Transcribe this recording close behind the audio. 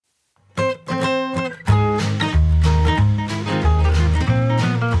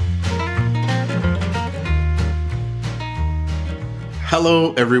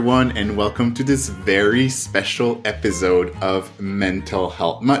Hello, everyone, and welcome to this very special episode of Mental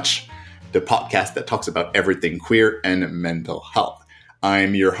Health Much, the podcast that talks about everything queer and mental health.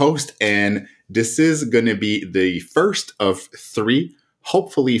 I'm your host, and this is going to be the first of three,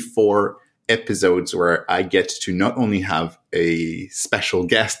 hopefully four episodes where I get to not only have a special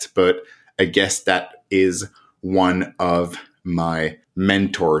guest, but a guest that is one of my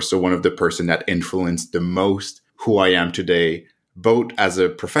mentors. So one of the person that influenced the most who I am today, both as a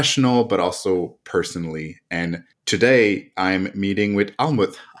professional, but also personally. And today I'm meeting with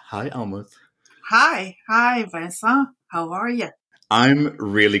Almuth. Hi, Almuth. Hi, Vincent. How are you? I'm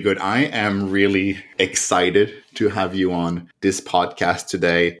really good. I am really excited to have you on this podcast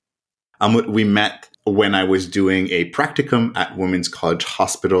today. We met when I was doing a practicum at Women's College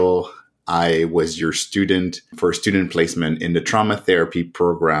Hospital. I was your student for student placement in the trauma therapy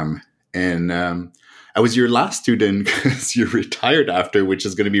program. And I was your last student because you retired after, which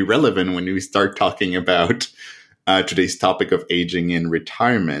is going to be relevant when we start talking about today's topic of aging in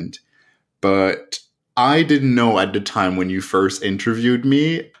retirement. But I didn't know at the time when you first interviewed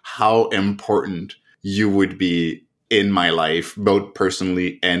me how important you would be in my life, both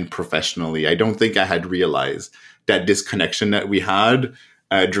personally and professionally. I don't think I had realized that this connection that we had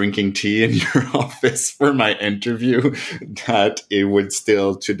drinking tea in your office for my interview, that it would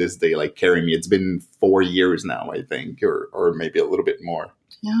still to this day like carry me. It's been 4 years now, I think, or maybe a little bit more.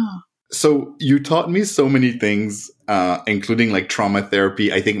 Yeah. So you taught me so many things, including like trauma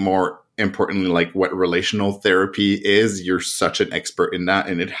therapy. I think more importantly, like what relational therapy is. You're such an expert in that,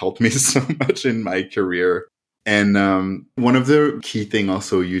 and it helped me so much in my career. And one of the key thing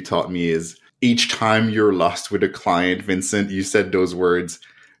also you taught me is each time you're lost with a client, Vincent, you said those words,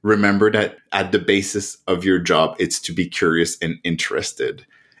 remember that at the basis of your job, it's to be curious and interested.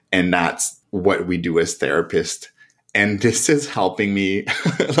 And that's what we do as therapists. And this is helping me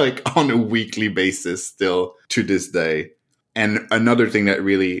like on a weekly basis still to this day. And another thing that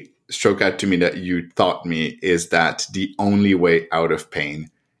really struck out to me that you taught me is that the only way out of pain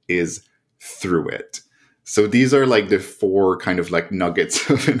is through it. So these are like the four kind of like nuggets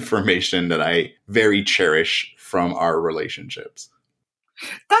of information that I very cherish from our relationships.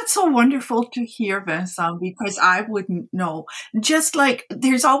 That's so wonderful to hear, Vincent, because I wouldn't know. Just like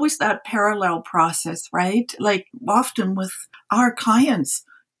there's always that parallel process, right? Like often with our clients,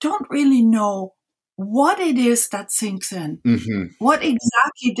 don't really know what it is that sinks in. Mm-hmm. What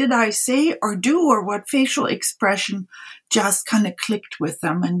exactly did I say or do, or what facial expression just kind of clicked with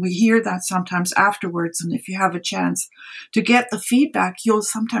them? And we hear that sometimes afterwards. And if you have a chance to get the feedback, you'll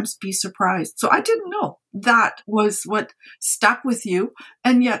sometimes be surprised. So I didn't know that was what stuck with you.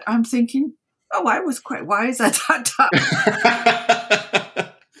 And yet I'm thinking, oh, I was quite wise at that time.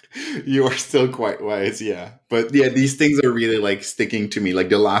 You are still quite wise, yeah. But yeah, these things are really like sticking to me. Like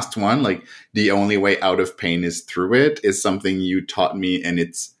the last one, like the only way out of pain is through it, is something you taught me, and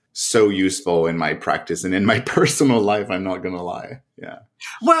it's so useful in my practice and in my personal life, I'm not going to lie. Yeah.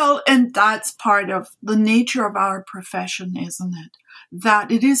 Well, and that's part of the nature of our profession, isn't it?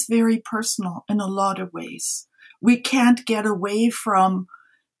 That it is very personal in a lot of ways. We can't get away from,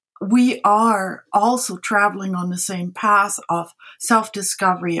 we are also traveling on the same path of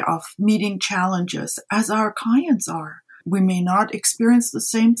self-discovery, of meeting challenges as our clients are. We may not experience the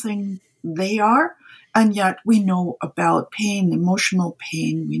same thing they are, and yet we know about pain, emotional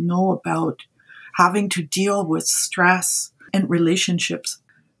pain. We know about having to deal with stress in relationships.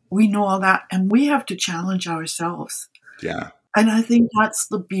 We know all that, and we have to challenge ourselves. Yeah. And I think that's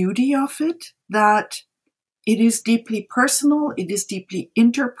the beauty of it, that it is deeply personal, it is deeply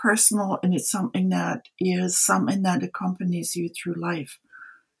interpersonal, and it's something that accompanies you through life.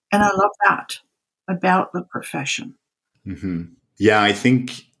 And I love that about the profession. Mm-hmm. Yeah, I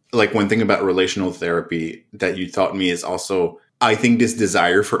think like one thing about relational therapy that you taught me is also, I think this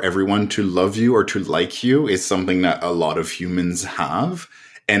desire for everyone to love you or to like you is something that a lot of humans have.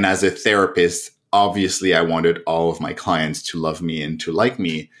 And as a therapist, obviously I wanted all of my clients to love me and to like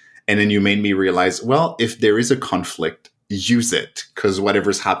me. And then you made me realize, well, if there is a conflict, use it, because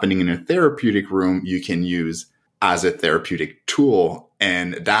whatever's happening in a therapeutic room, you can use as a therapeutic tool.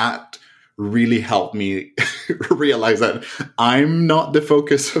 And that really helped me realize that I'm not the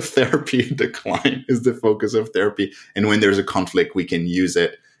focus of therapy. The client is the focus of therapy. And when there's a conflict, we can use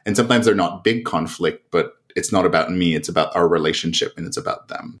it. And sometimes they're not big conflict, but it's not about me. It's about our relationship, and it's about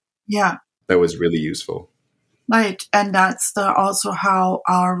them. Yeah. That was really useful. Right. And that's also how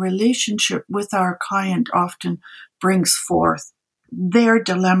our relationship with our client often brings forth their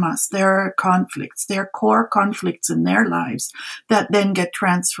dilemmas, their conflicts, their core conflicts in their lives that then get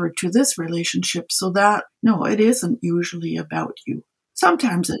transferred to this relationship. So that, no, it isn't usually about you.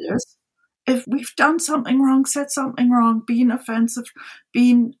 Sometimes it is. If we've done something wrong, said something wrong, being offensive,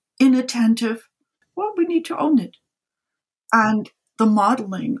 being inattentive, well, we need to own it. And the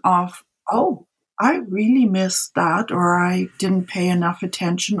modeling of, oh, I really missed that, or I didn't pay enough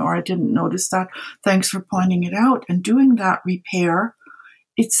attention, or I didn't notice that. Thanks for pointing it out. And doing that repair,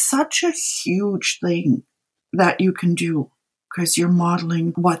 it's such a huge thing that you can do because you're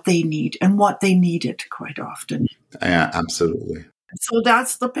modeling what they need and what they needed quite often. Yeah, absolutely. So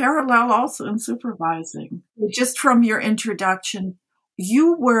that's the parallel also in supervising. Just from your introduction,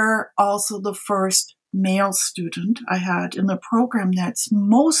 you were also the first male student I had in the program that's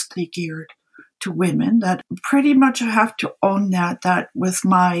mostly geared to women. That pretty much I have to own that with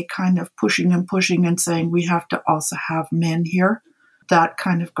my kind of pushing and saying we have to also have men here, that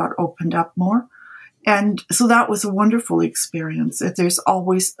kind of got opened up more. And so that was a wonderful experience. There's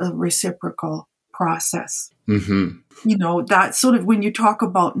always a reciprocal process. Mm-hmm. That sort of when you talk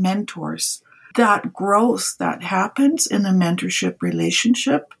about mentors, that growth that happens in a mentorship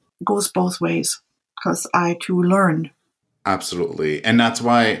relationship goes both ways because I too learned. Absolutely. And that's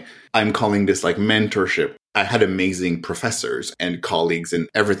why I'm calling this like mentorship. I had amazing professors and colleagues and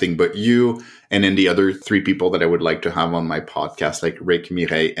everything, but you and then the other 3 people that I would like to have on my podcast, like Rick,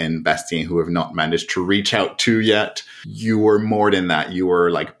 Mireille, and Bastien, who have not managed to reach out to yet, you were more than that. You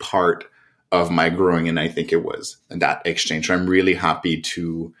were like part of my growing, and I think it was that exchange. So I'm really happy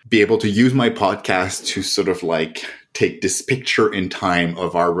to be able to use my podcast to sort of like take this picture in time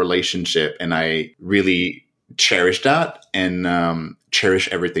of our relationship, and I really cherish that and cherish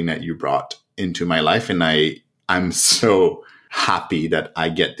everything that you brought into my life. And I'm so happy that I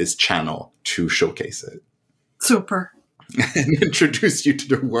get this channel to showcase it. Super. And introduce you to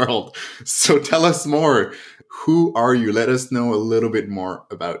the world. So tell us more. Who are you? Let us know a little bit more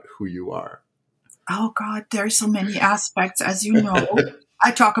about who you are. Oh God, there's so many aspects, as you know.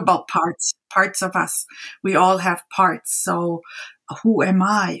 I talk about parts of us. We all have parts. So who am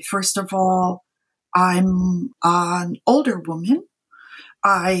I? First of all, I'm an older woman.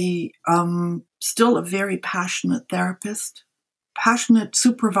 I am still a very passionate therapist, passionate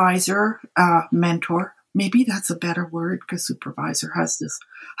supervisor, mentor. Maybe that's a better word because supervisor has this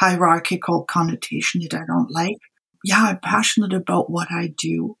hierarchical connotation that I don't like. Yeah, I'm passionate about what I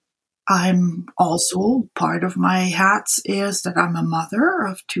do. I'm also, part of my hats is that I'm a mother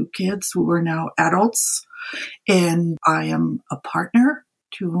of 2 kids who are now adults, and I am a partner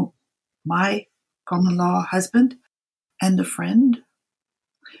to my common-law husband and a friend.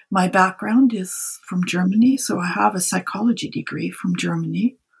 My background is from Germany, so I have a psychology degree from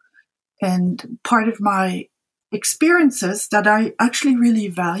Germany. And part of my experiences that I actually really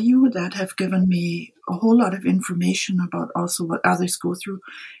value, that have given me a whole lot of information about also what others go through,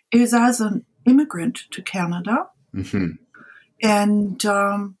 is as an immigrant to Canada and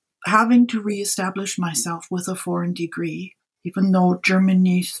having to reestablish myself with a foreign degree, even though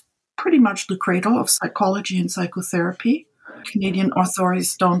Germany's pretty much the cradle of psychology and psychotherapy. Canadian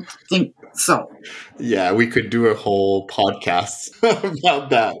authorities don't think so. Yeah, we could do a whole podcast about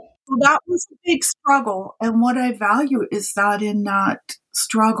that. So that was a big struggle. And what I value is that in that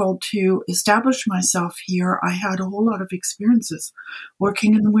struggle to establish myself here, I had a whole lot of experiences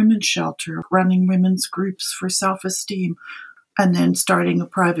working in the women's shelter, running women's groups for self-esteem, and then starting a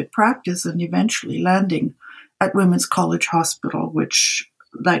private practice and eventually landing at Women's College Hospital, which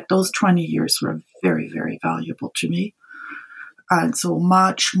like those 20 years were very, very valuable to me. And so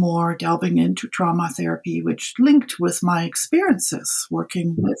much more delving into trauma therapy, which linked with my experiences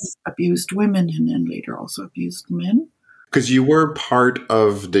working with abused women and then later also abused men. Because you were part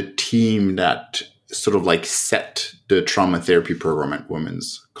of the team that sort of like set the trauma therapy program at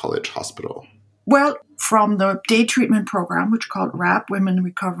Women's College Hospital. Well, from the day treatment program, which called WRAP, Women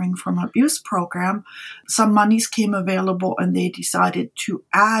Recovering from Abuse program, some monies came available and they decided to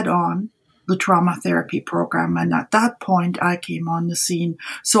add on the trauma therapy program. And at that point, I came on the scene.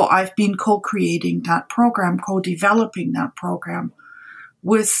 So I've been co-creating that program, co-developing that program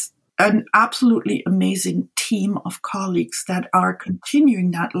with an absolutely amazing team of colleagues that are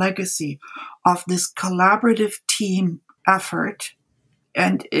continuing that legacy of this collaborative team effort.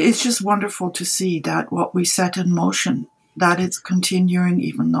 And it's just wonderful to see that what we set in motion, that it's continuing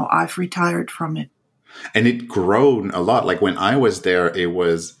even though I've retired from it. And it grown a lot. Like when I was there, it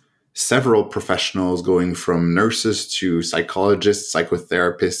was several professionals going from nurses to psychologists,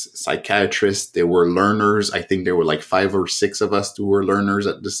 psychotherapists, psychiatrists. They were learners. I think there were like 5 or 6 of us who were learners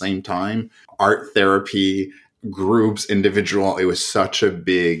at the same time. Art therapy, groups, individual. It was such a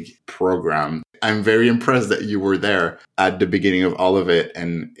big program. I'm very impressed that you were there at the beginning of all of it,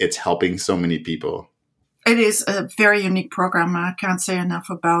 and it's helping so many people. It is a very unique program. I can't say enough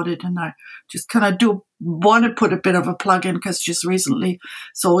about it. And I just kind of do want to put a bit of a plug in because just recently,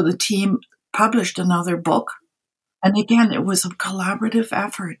 so the team published another book. And again, it was a collaborative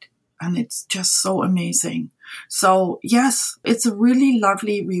effort and it's just so amazing. So yes, it's a really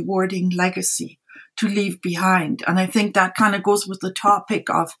lovely, rewarding legacy to leave behind. And I think that kind of goes with the topic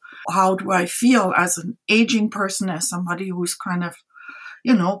of how do I feel as an aging person, as somebody who's kind of,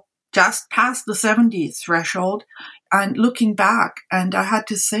 just past the 70s threshold and looking back. And I had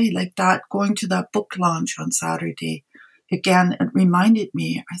to say like that, going to that book launch on Saturday, again, it reminded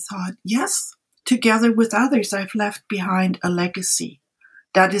me, I thought, yes, together with others, I've left behind a legacy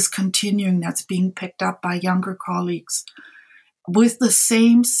that is continuing, that's being picked up by younger colleagues with the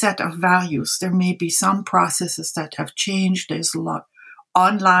same set of values. There may be some processes that have changed. There's a lot.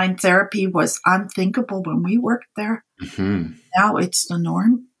 Online therapy was unthinkable when we worked there. Mm-hmm. Now it's the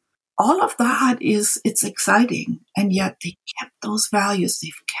norm. All of that it's exciting. And yet they kept those values.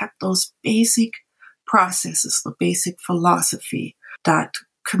 They've kept those basic processes, the basic philosophy, that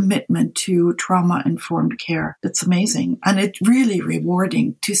commitment to trauma-informed care. It's amazing. And it's really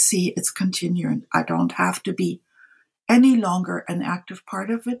rewarding to see it's continuing. I don't have to be any longer an active part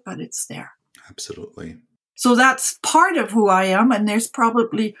of it, but it's there. Absolutely. So that's part of who I am. And there's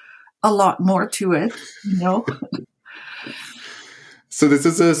probably a lot more to it, So this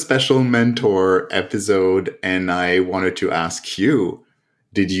is a special mentor episode, and I wanted to ask you,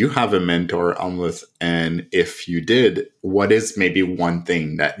 did you have a mentor, Amleth? And if you did, what is maybe one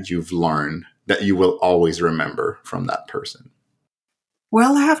thing that you've learned that you will always remember from that person?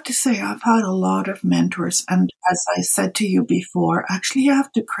 Well, I have to say I've had a lot of mentors. And as I said to you before, actually I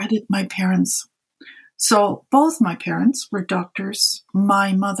have to credit my parents. So both my parents were doctors.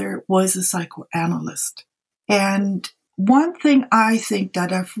 My mother was a psychoanalyst. And one thing I think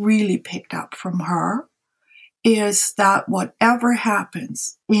that I've really picked up from her is that whatever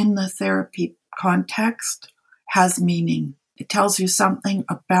happens in the therapy context has meaning. It tells you something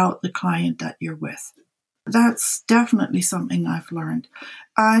about the client that you're with. That's definitely something I've learned.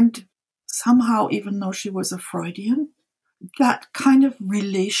 And somehow, even though she was a Freudian, that kind of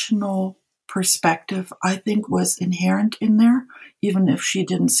relational perspective, I think, was inherent in there, even if she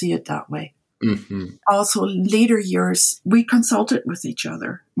didn't see it that way. Mm-hmm. Also, later years, we consulted with each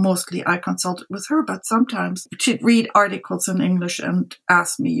other. Mostly I consulted with her, but sometimes she'd read articles in English and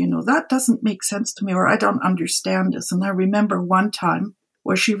ask me, that doesn't make sense to me, or I don't understand this. And I remember one time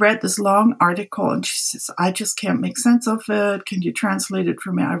where she read this long article and she says, I just can't make sense of it. Can you translate it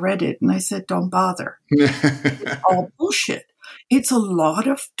for me? I read it and I said, don't bother. It's all bullshit. It's a lot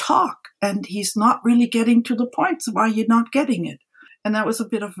of talk and he's not really getting to the point. So why are you not getting it? And that was a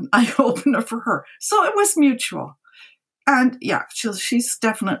bit of an eye-opener for her. So it was mutual. And yeah, she's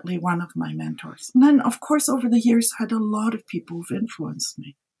definitely one of my mentors. And then, of course, over the years, I had a lot of people who've influenced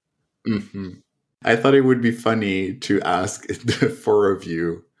me. Mm-hmm. I thought it would be funny to ask the four of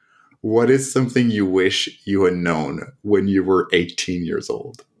you, what is something you wish you had known when you were 18 years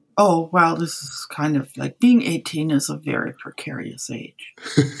old? Oh, well, this is kind of like being 18 is a very precarious age.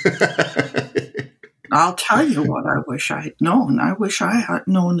 I'll tell you what I wish I had known. I wish I had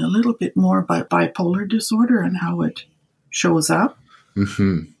known a little bit more about bipolar disorder and how it shows up.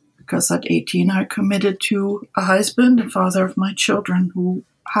 Mm-hmm. Because at 18, I committed to a husband and father of my children who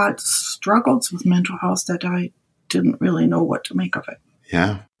had struggles with mental health that I didn't really know what to make of it.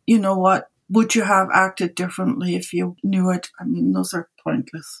 Yeah. You know what? Would you have acted differently if you knew it? I mean, those are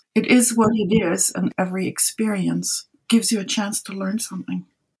pointless. It is what it is, and every experience gives you a chance to learn something.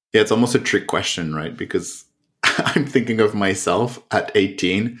 Yeah, it's almost a trick question, right? Because I'm thinking of myself at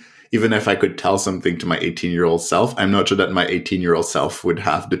 18. Even if I could tell something to my 18-year-old self, I'm not sure that my 18-year-old self would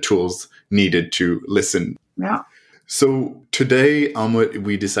have the tools needed to listen. Yeah. So today,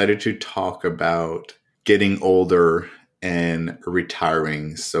 we decided to talk about getting older and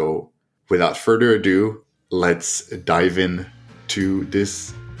retiring. So without further ado, let's dive in to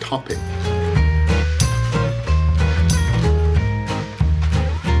this topic.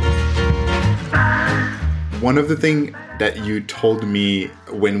 One of the things that you told me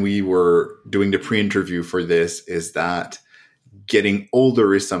when we were doing the pre-interview for this is that getting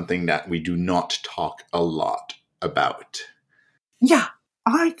older is something that we do not talk a lot about. Yeah,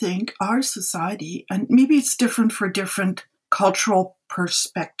 I think our society, and maybe it's different for different cultural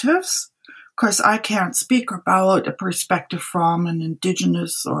perspectives, because I can't speak about a perspective from an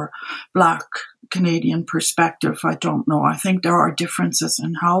Indigenous or Black Canadian perspective. I don't know. I think there are differences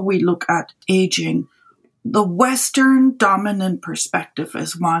in how we look at aging. The Western dominant perspective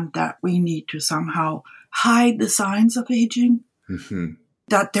is one that we need to somehow hide the signs of aging, Mm-hmm.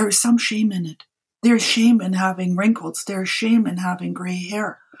 that there is some shame in it. There's shame in having wrinkles. There's shame in having gray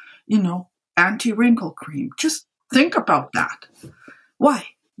hair. Anti-wrinkle cream. Just think about that. Why?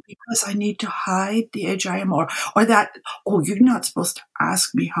 Because I need to hide the age I am, or that, you're not supposed to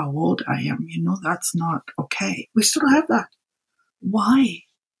ask me how old I am. That's not okay. We still have that. Why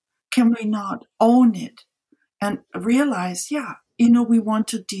can we not own it and realize, we want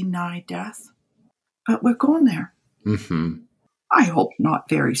to deny death, but we're going there. Mm-hmm. I hope not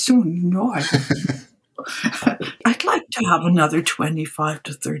very soon. I'd like to have another 25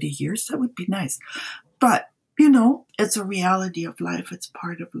 to 30 years. That would be nice. But, it's a reality of life. It's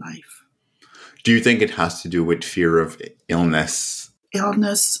part of life. Do you think it has to do with fear of illness?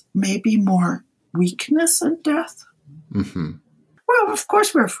 Illness, maybe more weakness and death. Mm-hmm. Well, of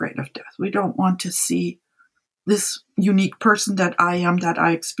course we're afraid of death. We don't want to see this unique person that I am, that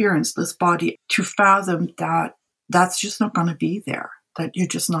I experience, this body, to fathom that that's just not going to be there, that you're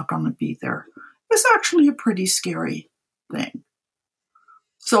just not going to be there. It's actually a pretty scary thing.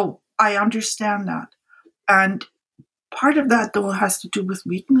 So I understand that. And part of that, though, has to do with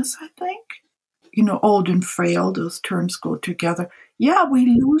weakness, I think. Old and frail, those terms go together. Yeah, we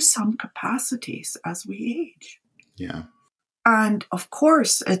lose some capacities as we age. Yeah. And of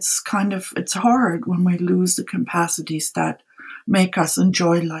course, it's hard when we lose the capacities that make us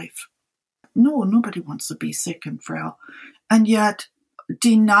enjoy life. No, nobody wants to be sick and frail. And yet,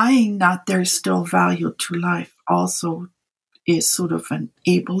 denying that there's still value to life also is sort of an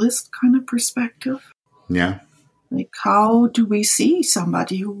ableist kind of perspective. Yeah. Like, how do we see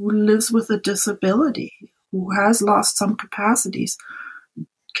somebody who lives with a disability, who has lost some capacities?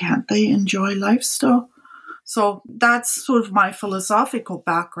 Can't they enjoy life still? So that's sort of my philosophical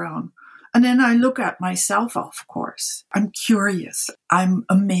background. And then I look at myself, of course. I'm curious. I'm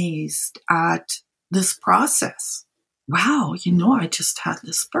amazed at this process. Wow, I just had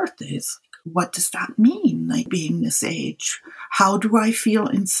this birthday. It's like, what does that mean, like being this age? How do I feel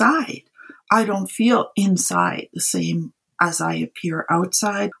inside? I don't feel inside the same as I appear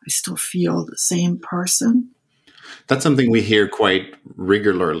outside. I still feel the same person. That's something we hear quite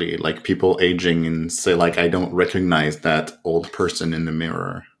regularly, like people aging and say, like, I don't recognize that old person in the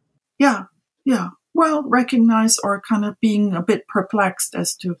mirror. Yeah. Well, recognize or kind of being a bit perplexed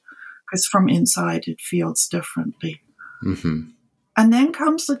because from inside it feels differently. Mm-hmm. And then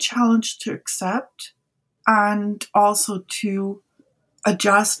comes the challenge to accept and also to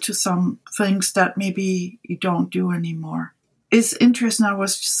adjust to some things that maybe you don't do anymore. It's interesting. I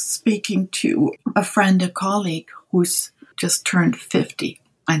was just speaking to a friend, a colleague who's just turned 50,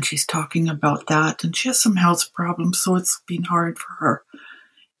 and she's talking about that, and she has some health problems, so it's been hard for her.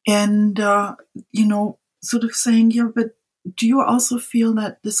 And, sort of saying, yeah, but do you also feel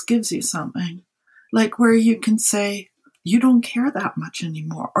that this gives you something? Like where you can say, you don't care that much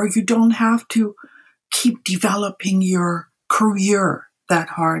anymore, or you don't have to keep developing your career that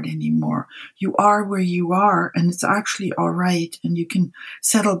hard anymore. You are where you are, and it's actually all right, and you can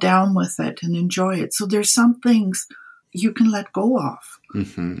settle down with it and enjoy it. So there's some things you can let go of.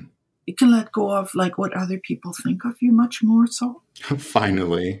 Mm-hmm. You can let go of like what other people think of you much more so.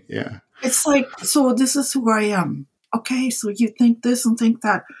 Finally, yeah. It's like, so this is who I am. Okay, so you think this and think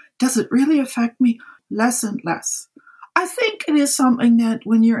that. Does it really affect me? Less and less. I think it is something that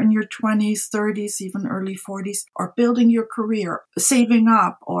when you're in your 20s, 30s, even early 40s, or building your career, saving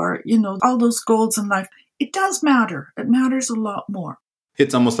up, or, all those goals in life, it does matter. It matters a lot more.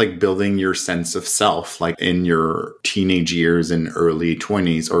 It's almost like building your sense of self, like in your teenage years and early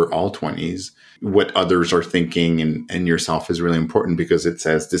 20s or all 20s. What others are thinking and yourself is really important because it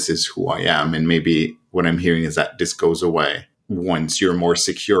says, this is who I am. And maybe what I'm hearing is that this goes away once you're more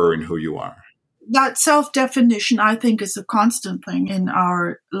secure in who you are. That self-definition, I think, is a constant thing in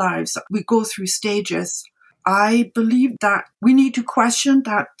our lives. We go through stages. I believe that we need to question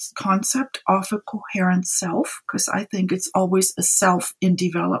that concept of a coherent self, because I think it's always a self in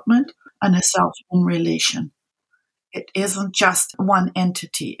development and a self in relation. It isn't just one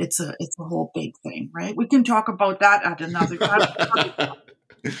entity. It's a whole big thing, right? We can talk about that at another time.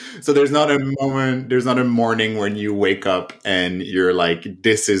 So there's not a morning when you wake up and you're like,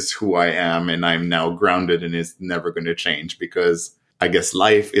 this is who I am and I'm now grounded and it's never going to change, because I guess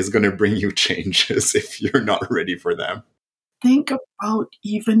life is going to bring you changes if you're not ready for them. Think about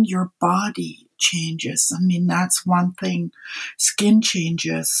even your body changes. I mean, that's one thing. Skin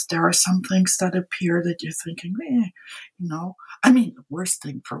changes. There are some things that appear that you're thinking, I mean, the worst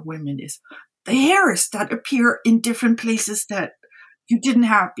thing for women is the hairs that appear in different places that you didn't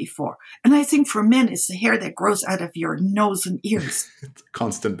have before. And I think for men, it's the hair that grows out of your nose and ears. It's a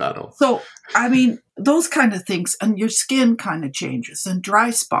constant battle. So, I mean, those kind of things, and your skin kind of changes, and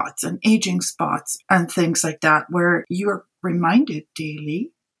dry spots and aging spots and things like that, where you're reminded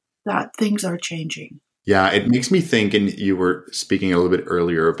daily that things are changing. Yeah, it makes me think, and you were speaking a little bit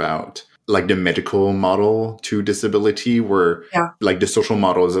earlier about like the medical model to disability, where like the social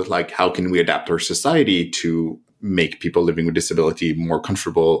model is like, how can we adapt our society to make people living with disability more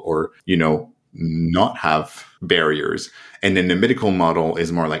comfortable, or, you know, not have barriers. And then the medical model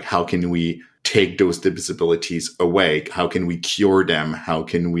is more like, how can we take those disabilities away? How can we cure them? How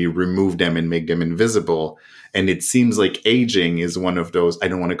can we remove them and make them invisible? And it seems like aging is one of those, I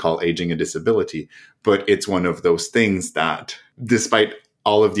don't want to call aging a disability, but it's one of those things that despite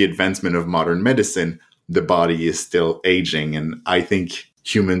all of the advancement of modern medicine, the body is still aging. And I think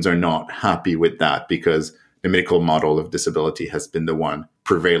humans are not happy with that, because the medical model of disability has been the one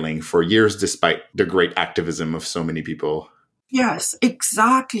prevailing for years, despite the great activism of so many people. Yes,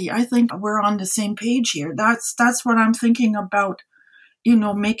 exactly. I think we're on the same page here. That's what I'm thinking about, you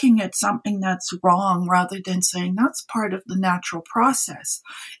know, making it something that's wrong rather than saying that's part of the natural process.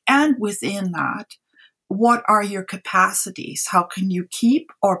 And within that, what are your capacities? How can you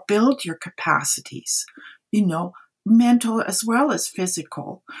keep or build your capacities? You know, mental as well as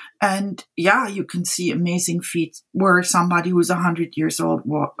physical. And yeah, you can see amazing feats where somebody who's 100 years old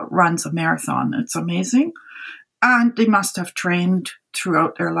runs a marathon. It's amazing. And they must have trained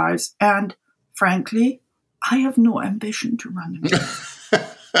throughout their lives. And frankly, I have no ambition to run a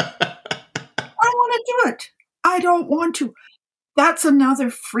marathon. I want to do it. I don't want to. That's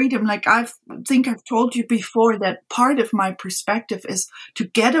another freedom. Like I think I've told you before that part of my perspective is to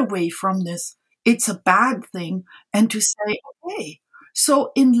get away from this. It's a bad thing, and to say, okay,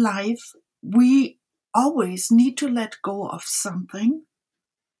 so in life, we always need to let go of something,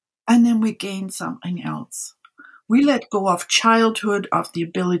 and then we gain something else. We let go of childhood, of the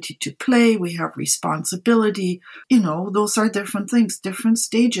ability to play. We have responsibility. You know, those are different things, different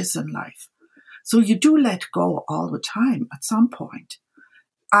stages in life. So you do let go all the time at some point.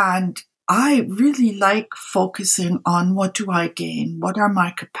 And I really like focusing on what do I gain? What are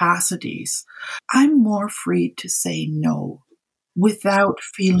my capacities? I'm more free to say no without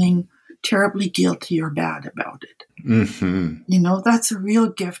feeling terribly guilty or bad about it. Mm-hmm. You know, that's a real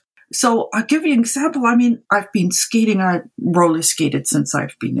gift. So I'll give you an example. I mean, I've been skating. I roller skated since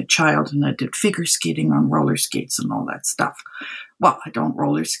I've been a child, and I did figure skating on roller skates and all that stuff. Well, I don't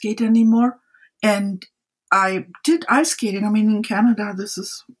roller skate anymore. And I did ice skating. I mean, in Canada, this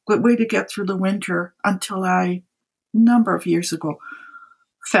is a good way to get through the winter until I, a number of years ago,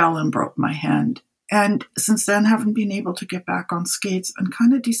 fell and broke my hand. And since then, haven't been able to get back on skates, and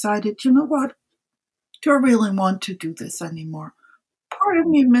kind of decided, you know what? Do I really want to do this anymore? Part of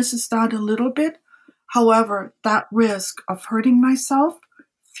me misses that a little bit. However, that risk of hurting myself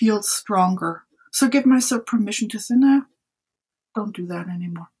feels stronger. So give myself permission to say, nah, don't do that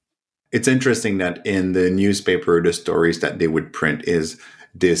anymore. It's interesting that in the newspaper, the stories that they would print is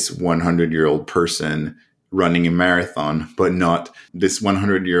this 100-year-old person running a marathon, but not this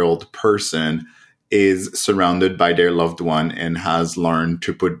 100-year-old person is surrounded by their loved one and has learned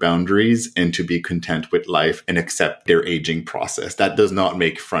to put boundaries and to be content with life and accept their aging process. That does not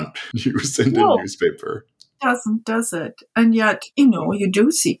make front news in the newspaper. Doesn't, does it? And yet, you know, you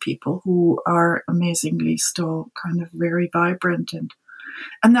do see people who are amazingly still kind of very vibrant,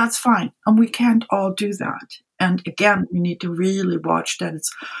 and that's fine. And we can't all do that. And again, we need to really watch that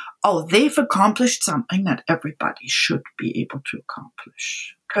it's, they've accomplished something that everybody should be able to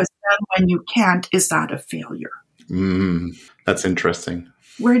accomplish. Because then when you can't, is that a failure? That's interesting.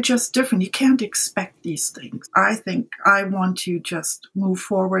 We're just different. You can't expect these things. I think I want to just move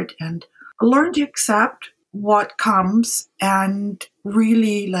forward and learn to accept what comes and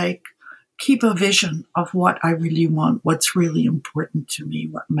really keep a vision of what I really want, what's really important to me,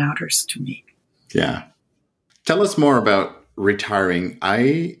 what matters to me. Yeah. Tell us more about retiring.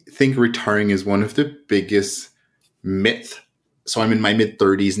 I think retiring is one of the biggest myths. So I'm in my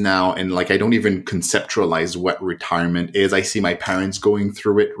mid-30s now, and I don't even conceptualize what retirement is. I see my parents going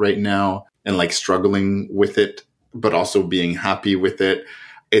through it right now and struggling with it, but also being happy with it.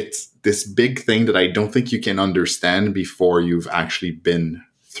 It's this big thing that I don't think you can understand before you've actually been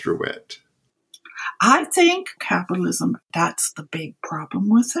through it. I think capitalism, that's the big problem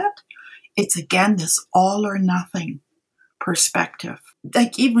with it. It's again this all or nothing perspective.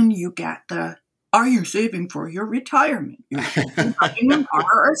 Even you get the Are you saving for your retirement? You should be having an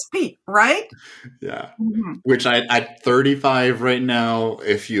RRSP, right? Yeah. Mm-hmm. Which at 35 right now,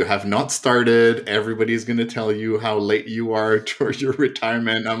 if you have not started, everybody's going to tell you how late you are towards your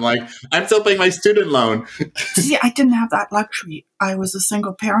retirement. I'm like, I'm still paying my student loan. See, I didn't have that luxury. I was a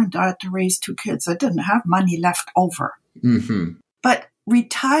single parent. I had to raise 2 kids. I didn't have money left over. Mm-hmm. But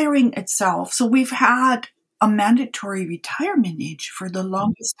retiring itself, so we've had a mandatory retirement age for the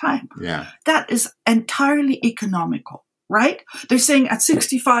longest time. Yeah. That is entirely economical, right? They're saying at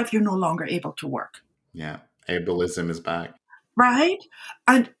 65, you're no longer able to work. Yeah. Ableism is back. Right?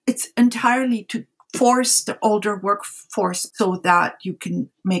 And it's entirely to force the older workforce so that you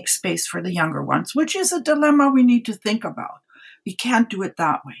can make space for the younger ones, which is a dilemma we need to think about. We can't do it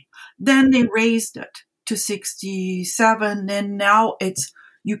that way. Then they raised it to 67, and now it's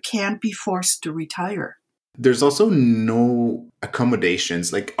you can't be forced to retire. There's also no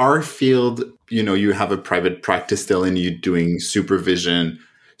accommodations. Like our field, you have a private practice still and you're doing supervision.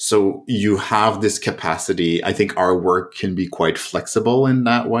 So you have this capacity. I think our work can be quite flexible in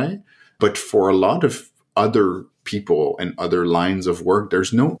that way. But for a lot of other people and other lines of work,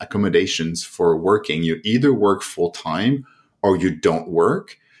 there's no accommodations for working. You either work full time or you don't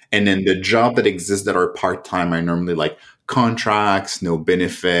work. And then the job that exists that are part time are normally like contracts, no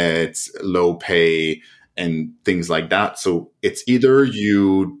benefits, low pay, and things like that. So it's either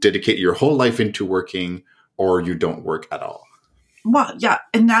you dedicate your whole life into working or you don't work at all. Well, yeah,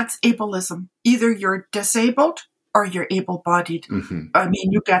 and that's ableism. Either you're disabled or you're able-bodied. Mm-hmm. I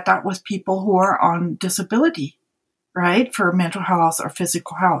mean, you get that with people who are on disability, right? For mental health or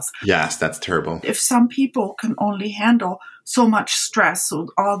physical health. Yes, that's terrible. If some people can only handle so much stress, so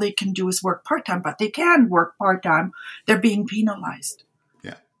all they can do is work part-time, but they can work part-time, they're being penalized.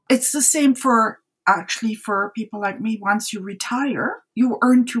 Yeah. It's the same for people like me. Once you retire, you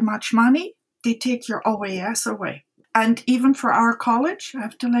earn too much money, they take your OAS away. And even for our college, I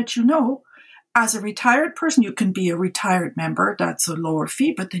have to let you know, as a retired person, you can be a retired member. That's a lower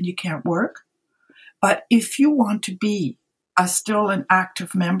fee, but then you can't work. But if you want to be still an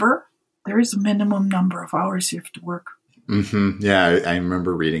active member, there is a minimum number of hours you have to work. Mm-hmm. Yeah, I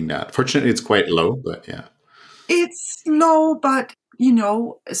remember reading that. Fortunately, it's quite low, but yeah. It's low, but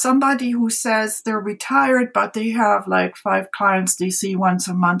somebody who says they're retired, but they have like 5 clients they see once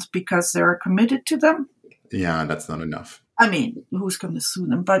a month because they're committed to them. Yeah, that's not enough. I mean, who's going to sue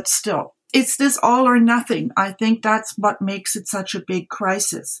them? But still, it's this all or nothing. I think that's what makes it such a big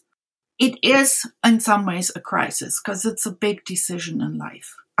crisis. It is, in some ways, a crisis because it's a big decision in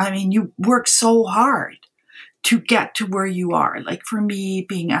life. I mean, you work so hard to get to where you are. Like for me,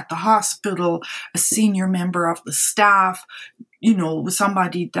 being at the hospital, a senior member of the staff,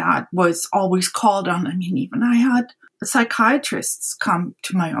 somebody that was always called on. I mean, even I had psychiatrists come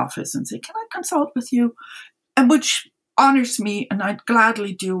to my office and say, "Can I consult with you?" And which honors me, and I'd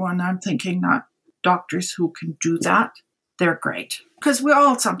gladly do. And I'm thinking that doctors who can do that, they're great. Because we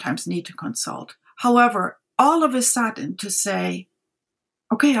all sometimes need to consult. However, all of a sudden to say,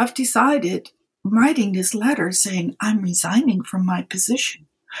 okay, I've decided, I'm writing this letter saying I'm resigning from my position.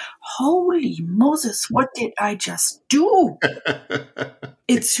 Holy Moses, what did I just do?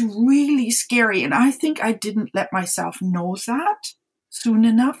 It's really scary. And I think I didn't let myself know that soon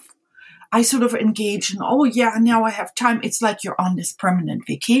enough. I sort of engaged in, now I have time. It's like you're on this permanent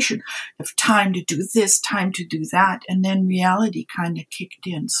vacation. You have time to do this, time to do that. And then reality kind of kicked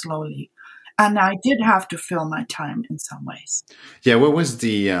in slowly. And I did have to fill my time in some ways. Yeah, what was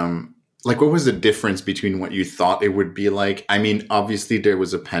the difference between what you thought it would be like? I mean, obviously there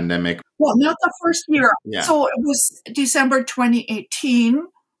was a pandemic. Well, not the first year. Yeah. So it was December 2018.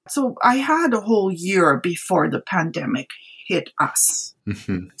 So I had a whole year before the pandemic hit us.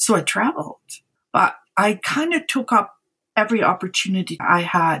 Mm-hmm. So I traveled, but I kind of took up every opportunity I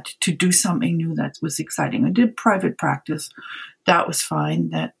had to do something new that was exciting. I did private practice. That was fine.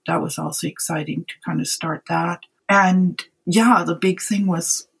 That was also exciting to kind of start that. And yeah, the big thing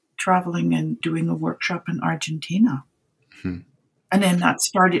was traveling and doing a workshop in Argentina. Mm-hmm. And then that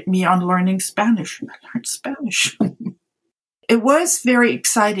started me on learning Spanish. I learned Spanish. It was very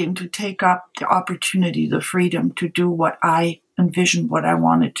exciting to take up the opportunity, the freedom to do what I envisioned, what I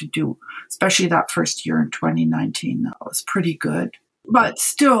wanted to do, especially that first year in 2019. That was pretty good. But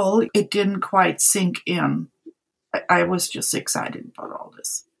still, it didn't quite sink in. I was just excited about all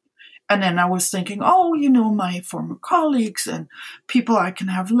this. And then I was thinking, my former colleagues and people I can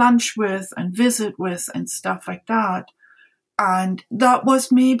have lunch with and visit with and stuff like that. And that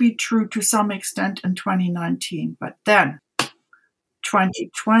was maybe true to some extent in 2019. But then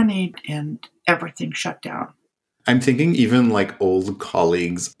 2020 and everything shut down. I'm thinking even like old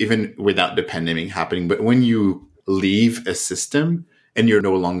colleagues, even without the pandemic happening, but when you leave a system and you're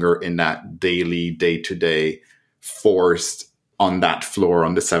no longer in that daily, day-to-day forced on that floor,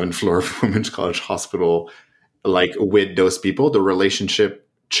 on the 7th floor of Women's College Hospital, like with those people, the relationship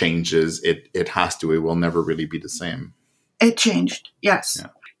changes. It has to. It will never really be the same. It changed, yes. Yeah.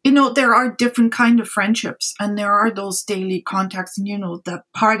 There are different kind of friendships, and there are those daily contacts, and the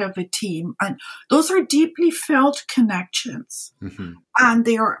part of a team, and those are deeply felt connections, and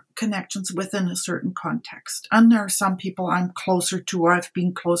they are connections within a certain context. And there are some people I'm closer to, or I've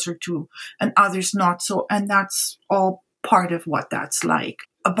been closer to, and others not so, and that's all part of what that's like.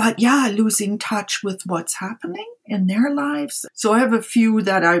 But yeah, losing touch with what's happening in their lives. So I have a few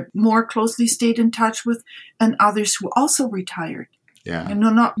that I more closely stayed in touch with, and others who also retired. Yeah. And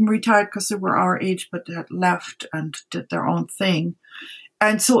not retired because they were our age, but they had left and did their own thing.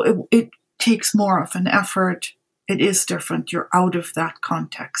 And so it takes more of an effort. It is different. You're out of that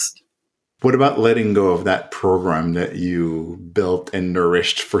context. What about letting go of that program that you built and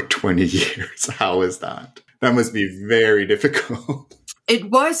nourished for 20 years? How is that? That must be very difficult. It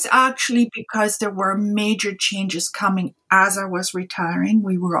was actually because there were major changes coming as I was retiring.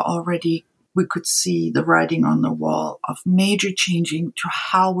 We could see the writing on the wall of major changing to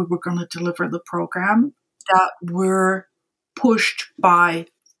how we were going to deliver the program that were pushed by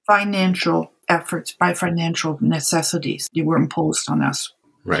financial efforts, by financial necessities. They were imposed on us.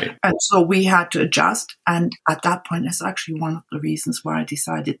 Right. And so we had to adjust. And at that point, it's actually one of the reasons why I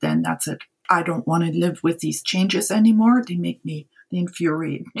decided then that's it. I don't want to live with these changes anymore. They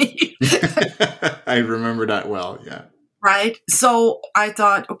infuriate me. I remember that well, yeah. Right? So I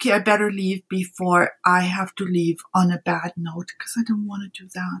thought, okay, I better leave before I have to leave on a bad note because I don't want to do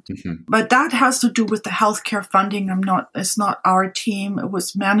that. But that has to do with the healthcare funding. It's not our team. It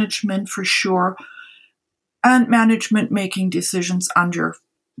was management for sure. And management making decisions under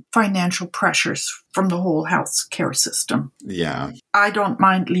financial pressures from the whole healthcare system. Yeah. I don't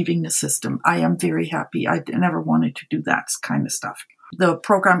mind leaving the system. I am very happy. I never wanted to do that kind of stuff. The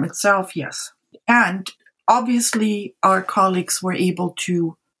program itself, yes. And obviously, our colleagues were able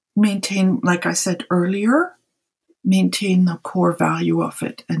to maintain, like I said earlier, maintain the core value of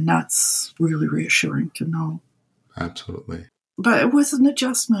it. And that's really reassuring to know. Absolutely. But it was an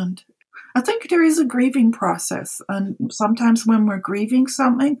adjustment. I think there is a grieving process. And sometimes when we're grieving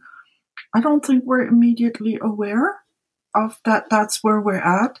something, I don't think we're immediately aware of that. That's where we're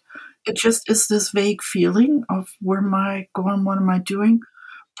at. It just is this vague feeling of where am I going? What am I doing?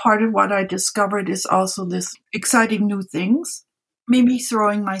 Part of what I discovered is also this exciting new things, maybe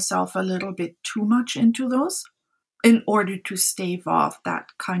throwing myself a little bit too much into those in order to stave off that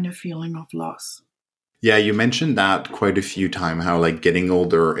kind of feeling of loss. Yeah, you mentioned that quite a few times, how like getting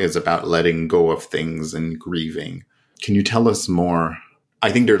older is about letting go of things and grieving. Can you tell us more?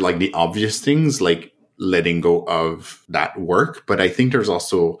 I think they're like the obvious things, like letting go of that work, but I think there's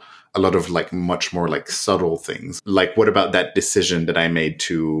also a lot of like much more like subtle things. Like what about that decision that I made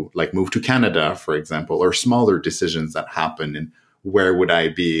to like move to Canada, for example, or smaller decisions that happen, and where would I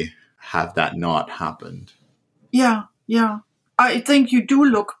be had that not happened? Yeah. I think you do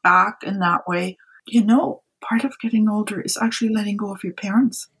look back in that way. Part of getting older is actually letting go of your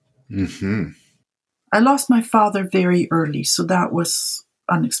parents. I lost my father very early, so that was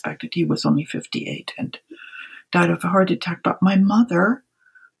unexpected. He was only 58 and died of a heart attack. But my mother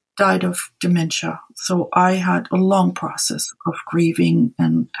died of dementia. So I had a long process of grieving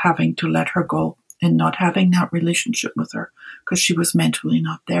and having to let her go and not having that relationship with her because she was mentally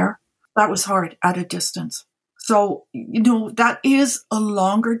not there. That was hard at a distance. So, that is a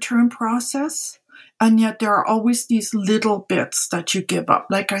longer term process. And yet there are always these little bits that you give up.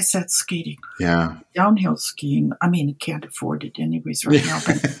 Like I said, skating. Yeah. Downhill skiing. I mean, you can't afford it anyways right now.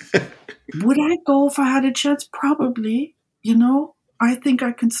 But would I go if I had a chance? Probably. I think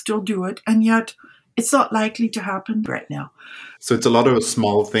I can still do it. And yet it's not likely to happen right now. So it's a lot of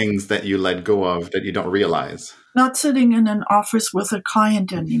small things that you let go of that you don't realize. Not sitting in an office with a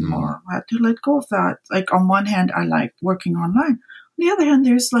client anymore. I had to let go of that. Like on one hand, I like working online. On the other hand,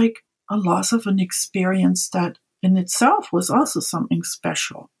 there's like a loss of an experience that in itself was also something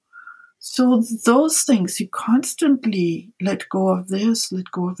special. So those things, you constantly let go of this,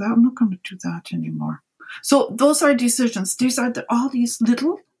 let go of that. I'm not going to do that anymore. So those are decisions. These are all these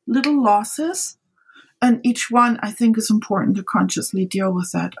little losses. And each one, I think, is important to consciously deal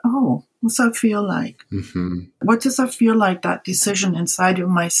with that. Oh, what's that feel like? What does that feel like, that decision inside of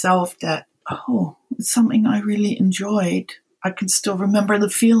myself that, it's something I really enjoyed. I can still remember the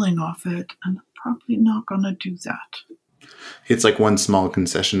feeling of it. And I'm probably not going to do that. It's like one small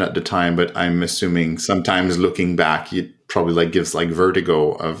concession at the time, but I'm assuming sometimes looking back, it probably like gives like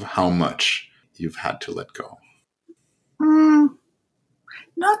vertigo of how much you've had to let go.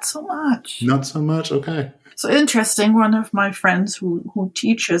 Not so much. Not so much? Okay. So interesting. One of my friends who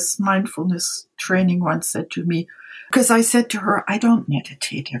teaches mindfulness training once said to me, because I said to her, I don't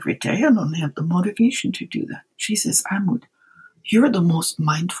meditate every day. I don't have the motivation to do that. She says, Amut, you're the most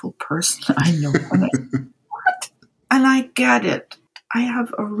mindful person I know. And I said, what? And I get it. I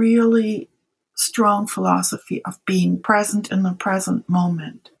have a really strong philosophy of being present in the present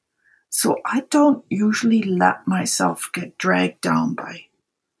moment. So I don't usually let myself get dragged down by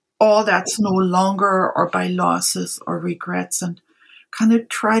all that's no longer, or by losses or regrets, and kind of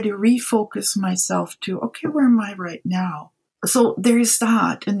try to refocus myself to, okay, where am I right now? So there is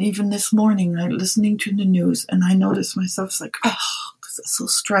that. And even this morning, I'm listening to the news and I notice myself, it's like, oh, this is so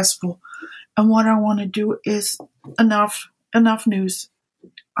stressful. And what I want to do is enough news.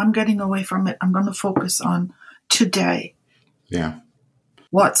 I'm getting away from it. I'm going to focus on today. Yeah.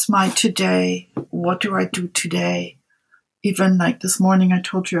 What's my today? What do I do today? Even like this morning, I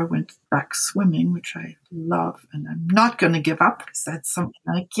told you I went back swimming, which I love, and I'm not going to give up because that's something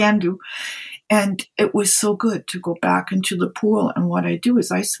I can do. And it was so good to go back into the pool. And what I do is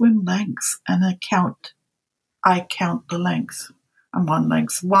I swim lengths and I count the lengths. I'm on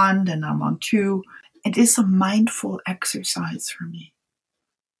length 1, then I'm on 2. It is a mindful exercise for me.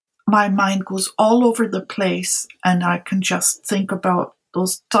 My mind goes all over the place and I can just think about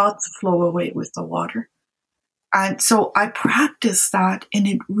those thoughts flow away with the water. And so I practice that, and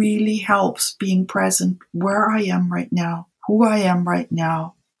it really helps being present where I am right now, who I am right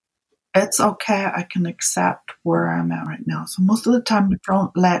now. It's okay. I can accept where I'm at right now. So most of the time, I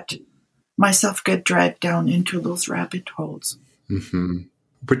don't let myself get dragged down into those rabbit holes. Mm-hmm.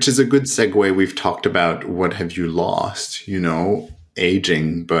 Which is a good segue. We've talked about what have you lost,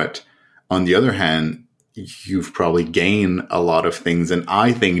 aging. But on the other hand, you've probably gained a lot of things. And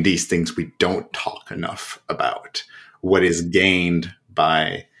I think these things we don't talk enough about. What is gained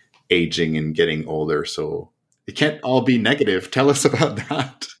by aging and getting older. So it can't all be negative. Tell us about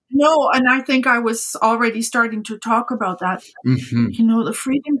that. No, and I think I was already starting to talk about that. Mm-hmm. The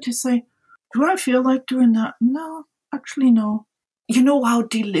freedom to say, do I feel like doing that? No, actually, no. You know how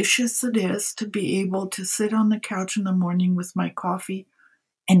delicious it is to be able to sit on the couch in the morning with my coffee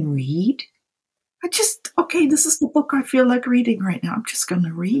and read? This is the book I feel like reading right now. I'm just going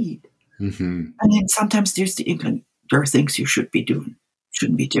to read. Mm-hmm. And then sometimes there are things you should be doing.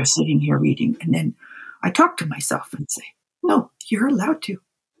 Shouldn't be just sitting here reading. And then I talk to myself and say, no, you're allowed to.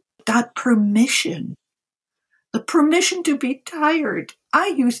 That permission, the permission to be tired. I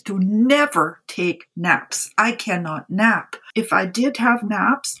used to never take naps. I cannot nap. If I did have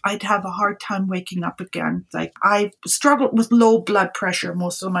naps, I'd have a hard time waking up again. Like, I struggled with low blood pressure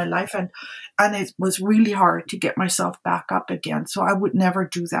most of my life, and it was really hard to get myself back up again. So I would never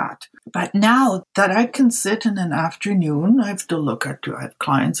do that. But now that I can sit in an afternoon, I have to look at, do I have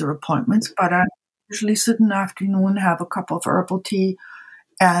clients or appointments, but I usually sit in the afternoon, have a cup of herbal tea,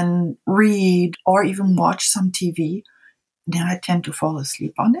 and read or even watch some TV. Then I tend to fall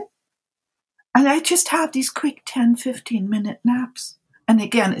asleep on it. And I just have these quick 10, 15-minute naps. And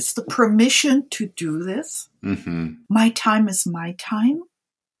again, it's the permission to do this. Mm-hmm. My time is my time.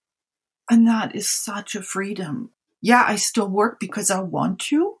 And that is such a freedom. Yeah, I still work because I want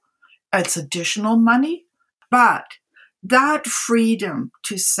to. It's additional money. But that freedom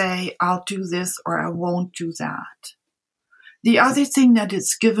to say, I'll do this or I won't do that. The other thing that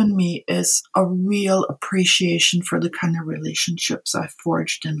it's given me is a real appreciation for the kind of relationships I've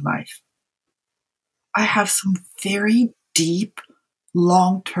forged in life. I have some very deep,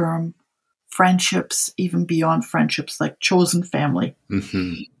 long-term friendships, even beyond friendships, like chosen family.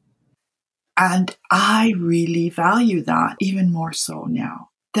 Mm-hmm. And I really value that even more so now.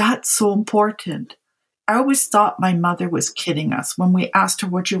 That's so important. I always thought my mother was kidding us. When we asked her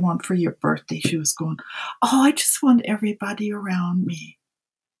what you want for your birthday, she was going, oh, I just want everybody around me.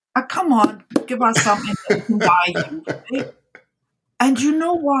 Come on, give us something that we can buy you. Right? And you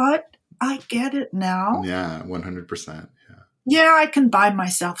know what? I get it now. Yeah, 100%. Yeah, I can buy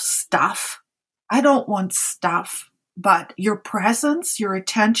myself stuff. I don't want stuff. But your presence, your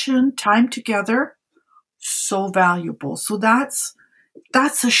attention, time together, so valuable. So that's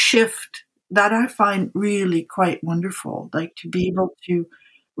a shift that I find really quite wonderful, like to be able to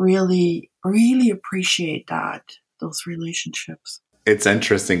really, really appreciate those relationships. It's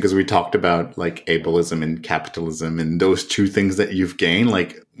interesting because we talked about like ableism and capitalism and those two things that you've gained,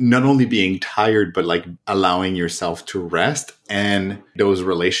 like not only being tired, but like allowing yourself to rest. And those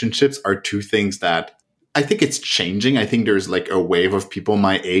relationships are two things that I think it's changing. I think there's like a wave of people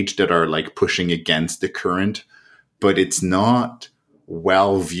my age that are like pushing against the current, but it's not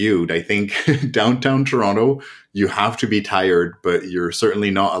well viewed. I think downtown Toronto, you have to be tired, but you're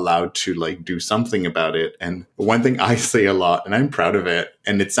certainly not allowed to like do something about it. And one thing I say a lot, and I'm proud of it,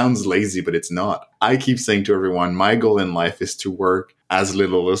 and it sounds lazy, but it's not. I keep saying to everyone, my goal in life is to work as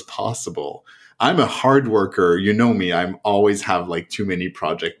little as possible. I'm a hard worker. You know me. I'm always have like too many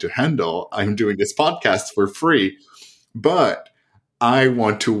projects to handle. I'm doing this podcast for free, but I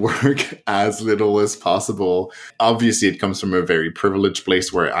want to work as little as possible. Obviously, it comes from a very privileged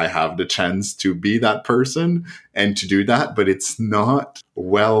place where I have the chance to be that person and to do that, but it's not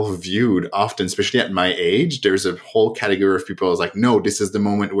well viewed often, especially at my age. There's a whole category of people who's like, no, this is the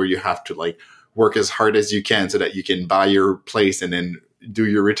moment where you have to like work as hard as you can so that you can buy your place and then do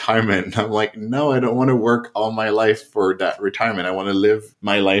your retirement. And I'm like, no, I don't want to work all my life for that retirement. I want to live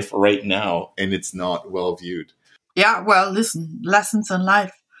my life right now. And it's not well viewed. Yeah, well, listen, lessons in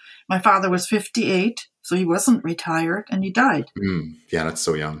life. My father was 58, so he wasn't retired, and he died. Yeah, that's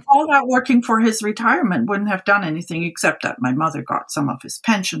so young. All that working for his retirement wouldn't have done anything except that my mother got some of his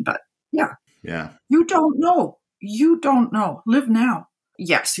pension. But yeah, you don't know. You don't know. Live now.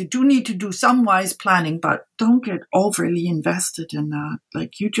 Yes, you do need to do some wise planning, but don't get overly invested in that.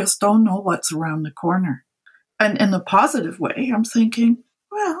 Like, you just don't know what's around the corner. And in a positive way, I'm thinking,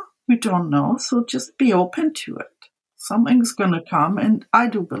 well, we don't know, so just be open to it. Something's going to come, and I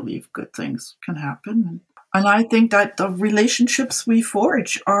do believe good things can happen. And I think that the relationships we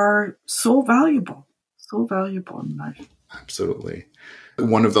forge are so valuable in life. Absolutely.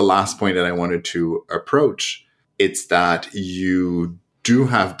 One of the last point that I wanted to approach, it's that you do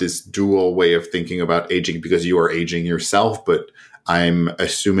have this dual way of thinking about aging because you are aging yourself, but I'm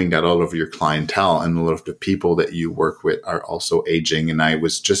assuming that all of your clientele and a lot of the people that you work with are also aging. And I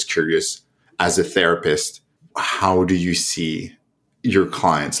was just curious, as a therapist, how do you see your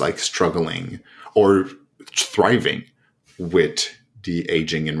clients like struggling or thriving with the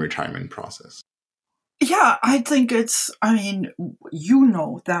aging and retirement process? Yeah, I think you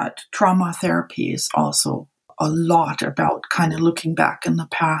know that trauma therapy is also a lot about kind of looking back in the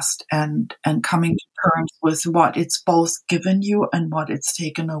past and coming to terms with what it's both given you and what it's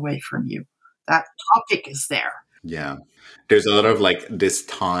taken away from you. That topic is there. Yeah. There's a lot of like this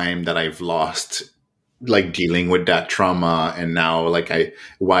time that I've lost, like dealing with that trauma. And now like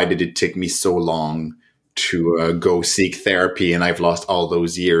why did it take me so long to go seek therapy? And I've lost all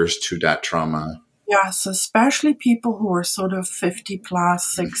those years to that trauma. Yes, especially people who are sort of 50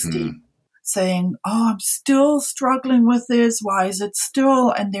 plus, 60, saying, oh, I'm still struggling with this. Why is it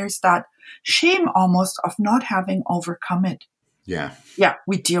still? And there's that shame almost of not having overcome it. Yeah. Yeah,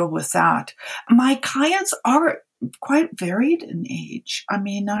 we deal with that. My clients are quite varied in age. I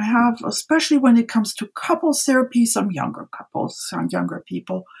mean, I have, especially when it comes to couples therapy, some younger couples, some younger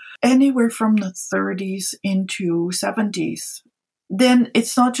people, anywhere from the 30s into 70s. Then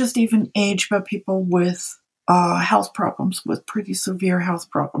it's not just even age, but people with health problems, with pretty severe health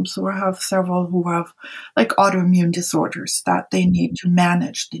problems. So I have several who have like autoimmune disorders that they need to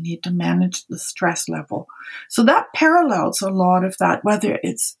manage. They need to manage the stress level. So that parallels a lot of that, whether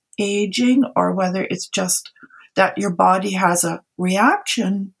it's aging or whether it's just that your body has a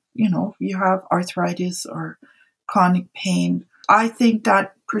reaction, you have arthritis or chronic pain. I think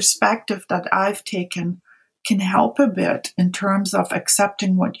that perspective that I've taken can help a bit in terms of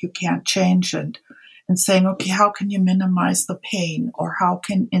accepting what you can't change and saying, okay, how can you minimize the pain? Or how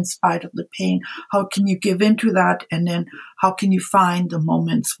can, in spite of the pain, how can you give into that? And then how can you find the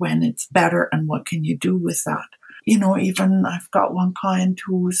moments when it's better and what can you do with that? Even I've got one client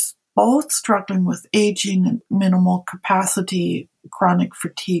who's both struggling with aging and minimal capacity, chronic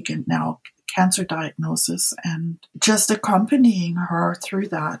fatigue, and now cancer diagnosis, and just accompanying her through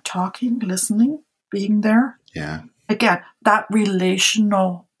that, talking, listening, being there. Yeah. Again, that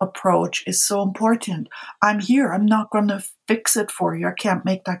relational approach is so important. I'm here. I'm not going to fix it for you. I can't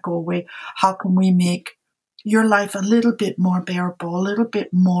make that go away. How can we make your life a little bit more bearable, a little bit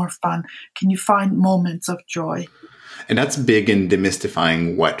more fun? Can you find moments of joy? And that's big in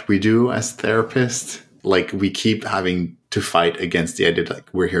demystifying what we do as therapists. Like, we keep having to fight against the idea like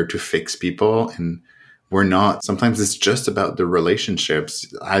we're here to fix people, and we're not. Sometimes it's just about the relationships.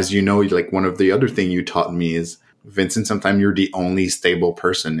 As you know, like one of the other thing you taught me is, Vincent, sometimes you're the only stable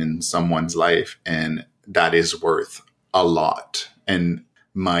person in someone's life, and that is worth a lot. And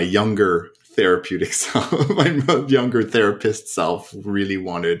my younger therapeutic self, my younger therapist self really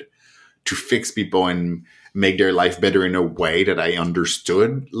wanted to fix people and make their life better in a way that I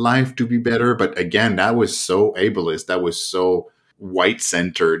understood life to be better. But again, that was so ableist. That was so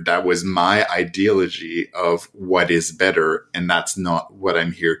white-centered. That was my ideology of what is better, and that's not what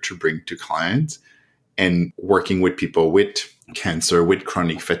I'm here to bring to clients. And working with people with cancer, with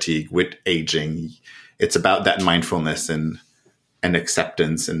chronic fatigue, with aging, it's about that mindfulness and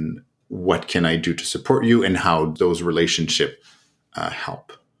acceptance, and what can I do to support you, and how those relationships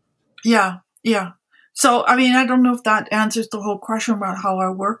help. Yeah, yeah. So, I mean, I don't know if that answers the whole question about how I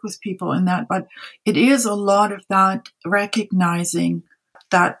work with people in that, but it is a lot of that recognizing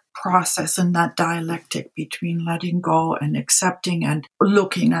that process and that dialectic between letting go and accepting and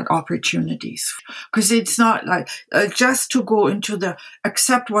looking at opportunities. Because it's not like just to go into the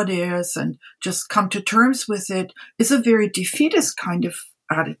accept what is and just come to terms with it is a very defeatist kind of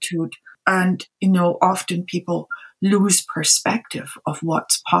attitude. And, often people lose perspective of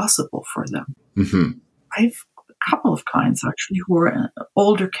what's possible for them. Mm-hmm. I've a couple of clients actually who are in an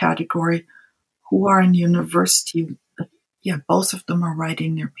older category who are in university. Yeah, both of them are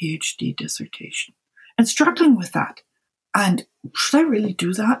writing their PhD dissertation and struggling with that. And should I really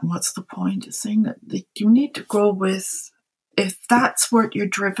do that? And what's the point of saying that you need to go with, if that's what you're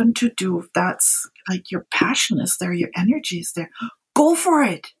driven to do, if that's like your passion is there, your energy is there, go for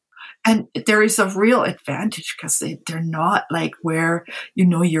it. And there is a real advantage because they're not like where,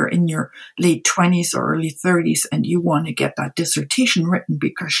 you're in your late 20s or early 30s and you want to get that dissertation written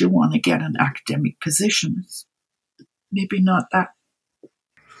because you want to get an academic position. It's maybe not that.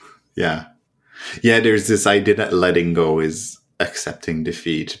 Yeah. Yeah, there's this idea that letting go is accepting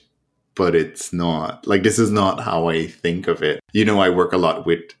defeat, but it's not. Like, this is not how I think of it. I work a lot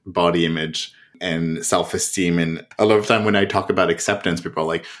with body image and self-esteem, and a lot of time when I talk about acceptance, people are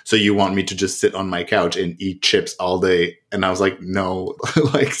like, so you want me to just sit on my couch and eat chips all day? And I was like, no,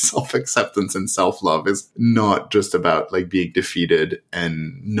 like self-acceptance and self-love is not just about like being defeated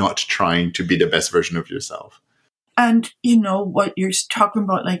and not trying to be the best version of yourself. And what you're talking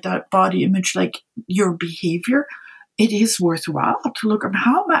about, like that body image, like your behavior, it is worthwhile to look at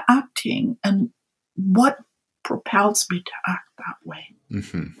how am I acting and what propels me to act that way.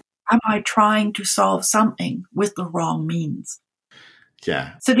 Mm-hmm. Am I trying to solve something with the wrong means?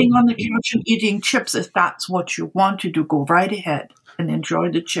 Yeah. Sitting on the couch and eating chips, if that's what you want to do, go right ahead and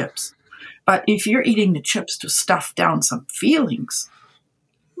enjoy the chips. But if you're eating the chips to stuff down some feelings,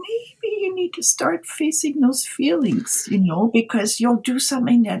 maybe you need to start facing those feelings, because you'll do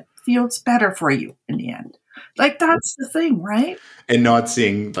something that feels better for you in the end. Like, that's the thing, right? And not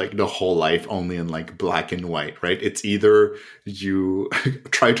seeing like the whole life only in like black and white, right? It's either you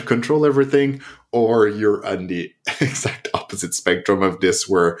try to control everything or you're on the exact opposite spectrum of this,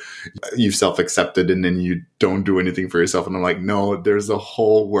 where you've self-accepted and then you don't do anything for yourself. And I'm like, no, there's a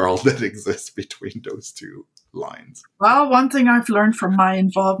whole world that exists between those two lines. Well, one thing I've learned from my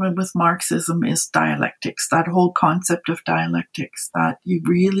involvement with Marxism is dialectics, that whole concept of dialectics, that you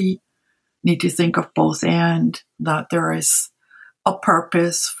really need to think of both, and that there is a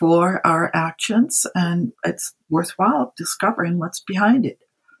purpose for our actions and it's worthwhile discovering what's behind it,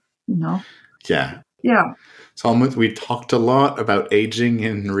 Yeah. Yeah. So Almut, we talked a lot about aging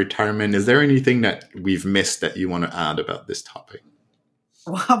and retirement. Is there anything that we've missed that you want to add about this topic?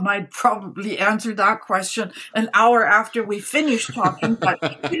 Well, I might probably answer that question an hour after we finish talking, but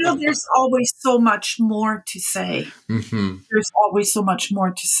there's always so much more to say. Mm-hmm. There's always so much more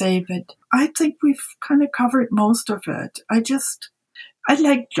to say, but I think we've kind of covered most of it. I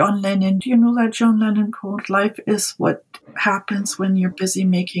like John Lennon. Do you know that John Lennon quote, life is what happens when you're busy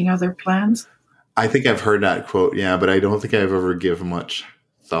making other plans? I think I've heard that quote, yeah, but I don't think I've ever given much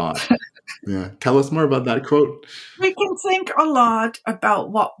thought. Yeah. Tell us more about that quote. We can think a lot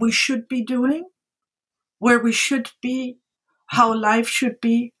about what we should be doing, where we should be, how life should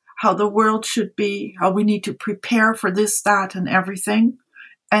be, how the world should be, how we need to prepare for this, that, and everything.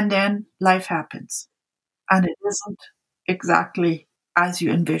 And then life happens. And it isn't exactly as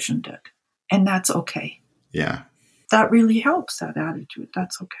you envisioned it. And that's okay. Yeah. That really helps, that attitude.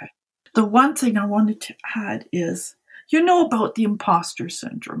 That's okay. The one thing I wanted to add is, about the imposter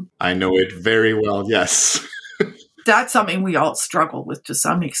syndrome. I know it very well, yes. That's something we all struggle with to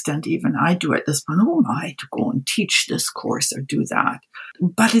some extent. Even I do at this point. Oh my, to go and teach this course or do that.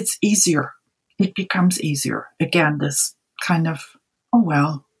 But it's easier. It becomes easier. Again, this kind of, oh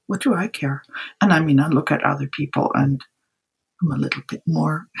well, what do I care? And I look at other people and I'm a little bit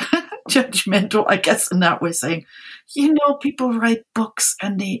more judgmental, I guess, in that way, saying, people write books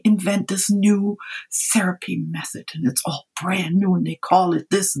and they invent this new therapy method and it's all brand new and they call it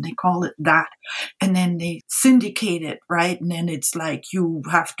this and they call it that. And then they syndicate it, right? And then it's like you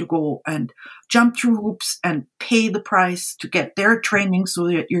have to go and jump through hoops and pay the price to get their training so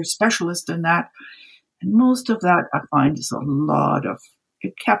that you're a specialist in that. And most of that I find is a lot of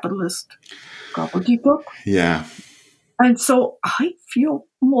capitalist gobbledygook. Yeah. And so I feel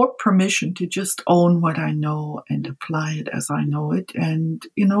more permission to just own what I know and apply it as I know it. And,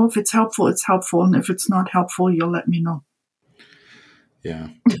 if it's helpful, it's helpful. And if it's not helpful, you'll let me know. Yeah,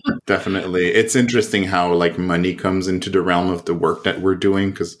 definitely. It's interesting how money comes into the realm of the work that we're doing,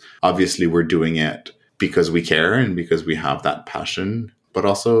 because obviously we're doing it because we care and because we have that passion, but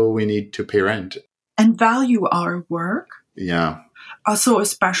also we need to pay rent. And value our work. Yeah. Also,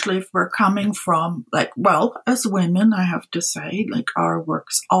 especially if we're coming from, as women, I have to say, our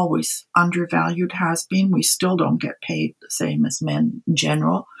work's always undervalued, has been. We still don't get paid the same as men in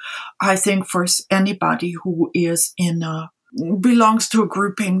general. I think for anybody who is belongs to a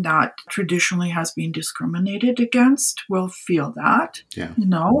grouping that traditionally has been discriminated against will feel that, Yeah.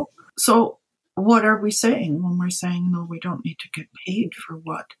 So what are we saying when we're saying, no, we don't need to get paid for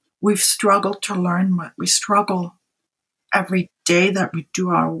what? We've struggled to learn what we struggle every day that we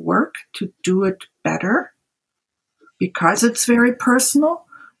do our work to do it better because it's very personal.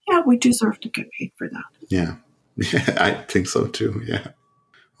 Yeah, we deserve to get paid for that. Yeah. Yeah, I think so too. Yeah.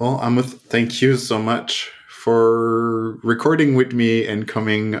 Well, Amut, thank you so much for recording with me and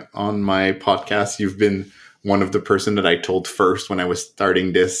coming on my podcast. You've been one of the person that I told first when I was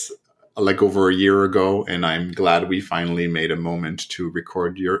starting this over a year ago, and I'm glad we finally made a moment to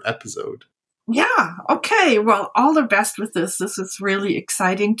record your episode. Yeah. Okay. Well, all the best with this. This is really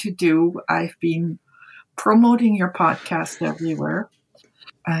exciting to do. I've been promoting your podcast everywhere,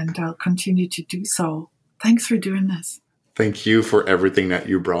 and I'll continue to do so. Thanks for doing this. Thank you for everything that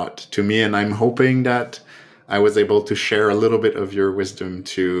you brought to me. And I'm hoping that I was able to share a little bit of your wisdom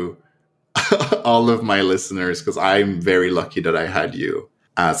to all of my listeners, because I'm very lucky that I had you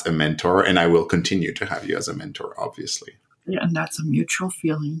as a mentor, and I will continue to have you as a mentor, obviously. Yeah, and that's a mutual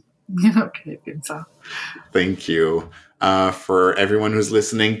feeling. Okay, Vincent. Thank you. For everyone who's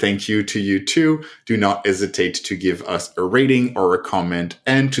listening, thank you to you too. Do not hesitate to give us a rating or a comment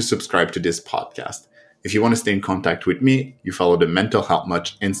and to subscribe to this podcast. If you want to stay in contact with me, you follow the Mental Health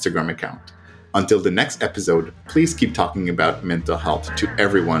Much Instagram account. Until the next episode, please keep talking about mental health to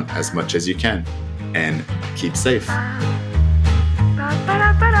everyone as much as you can. And keep safe.